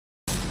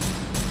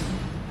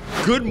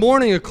Good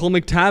morning, Ecole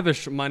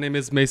McTavish. My name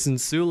is Mason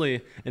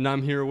Suley, and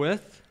I'm here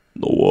with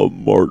Noah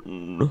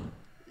Martin.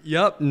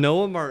 Yep,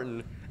 Noah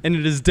Martin. And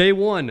it is day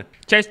one.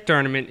 Chess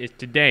tournament is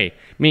today.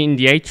 Meet in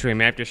the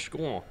atrium after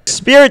school.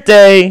 Spirit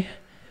Day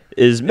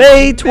is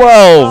May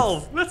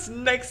 12th. That's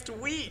next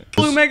week.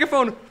 Blue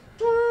megaphone.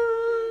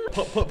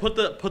 Put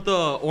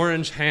the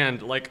orange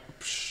hand like.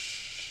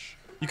 Psh.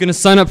 You can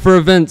sign up for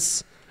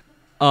events.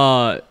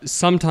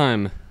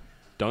 Sometime.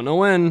 Don't know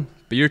when,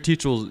 but your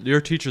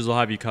teachers will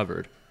have you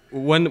covered.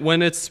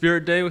 When it's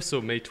Spirit Day,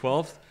 so May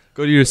 12th,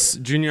 go to your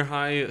junior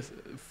high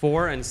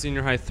 4 and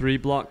senior high 3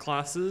 block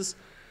classes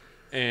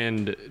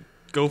and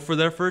go for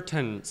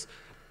attendance.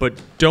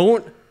 But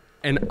don't,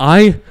 and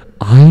I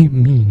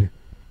mean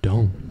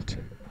don't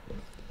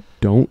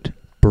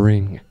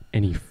bring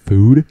any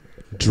food,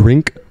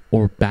 drink,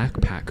 or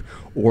backpack,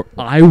 or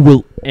I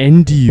will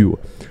end you.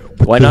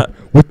 Why not?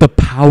 With the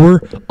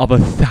power of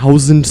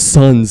 1,000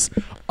 suns,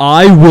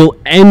 I will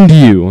end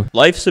you.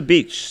 Life's a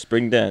Beach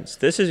Spring Dance.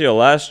 This is your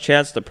last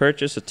chance to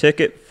purchase a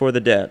ticket for the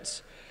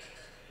dance.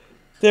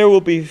 There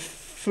will be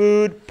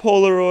food,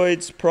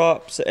 Polaroids,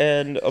 props,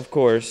 and, of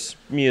course,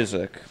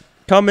 music.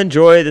 Come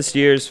enjoy this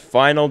year's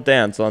final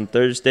dance on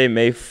Thursday,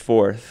 May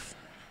 4th.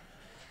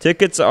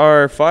 Tickets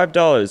are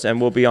 $5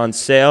 and will be on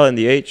sale in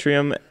the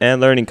atrium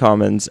and Learning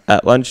Commons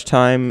at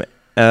lunchtime,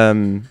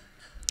 and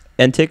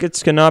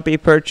tickets cannot be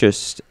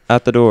purchased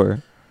at the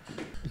door.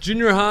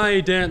 Junior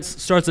high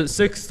dance starts at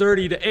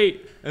 6:30 to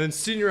 8, and then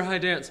senior high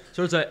dance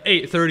starts at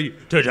 8:30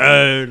 to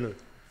 10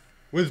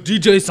 with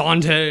DJ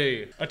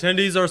Sante.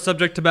 Attendees are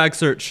subject to bag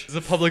search.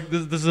 This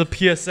is a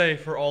PSA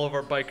for all of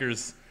our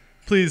bikers.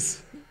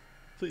 Please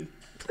do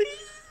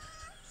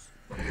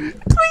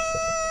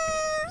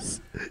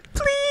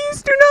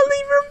not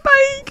leave your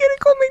bike at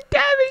Ecole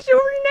McTavish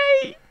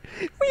overnight.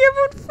 We have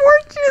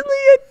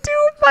unfortunately had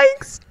 2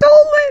 bikes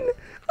stolen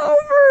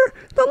over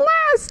the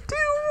last 2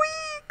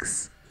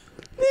 weeks.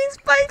 These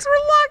bikes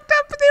were locked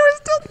up, but they were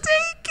still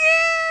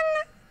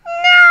taken.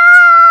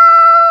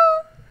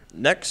 No!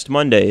 Next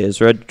Monday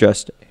is Red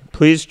Dress Day.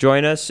 Please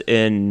join us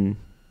in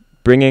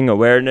bringing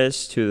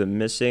awareness to the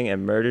missing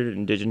and murdered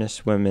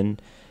Indigenous women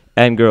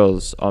and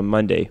girls on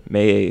Monday,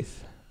 May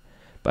 8th,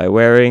 by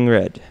wearing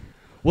red.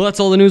 Well,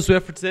 that's all the news we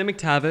have for today,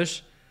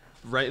 McTavish.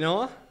 Right,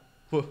 Noah?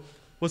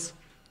 What's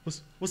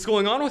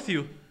going on with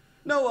you?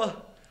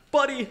 Noah,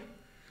 buddy.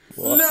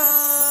 What?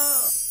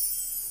 No!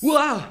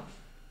 Wow!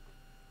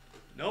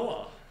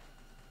 Noah.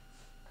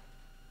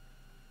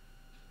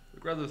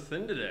 Look rather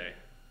thin today.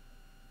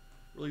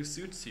 Really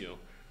suits you.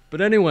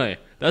 But anyway,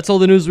 that's all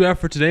the news we have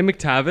for today,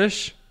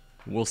 McTavish.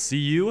 We'll see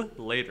you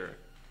later.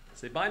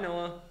 Say bye,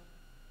 Noah.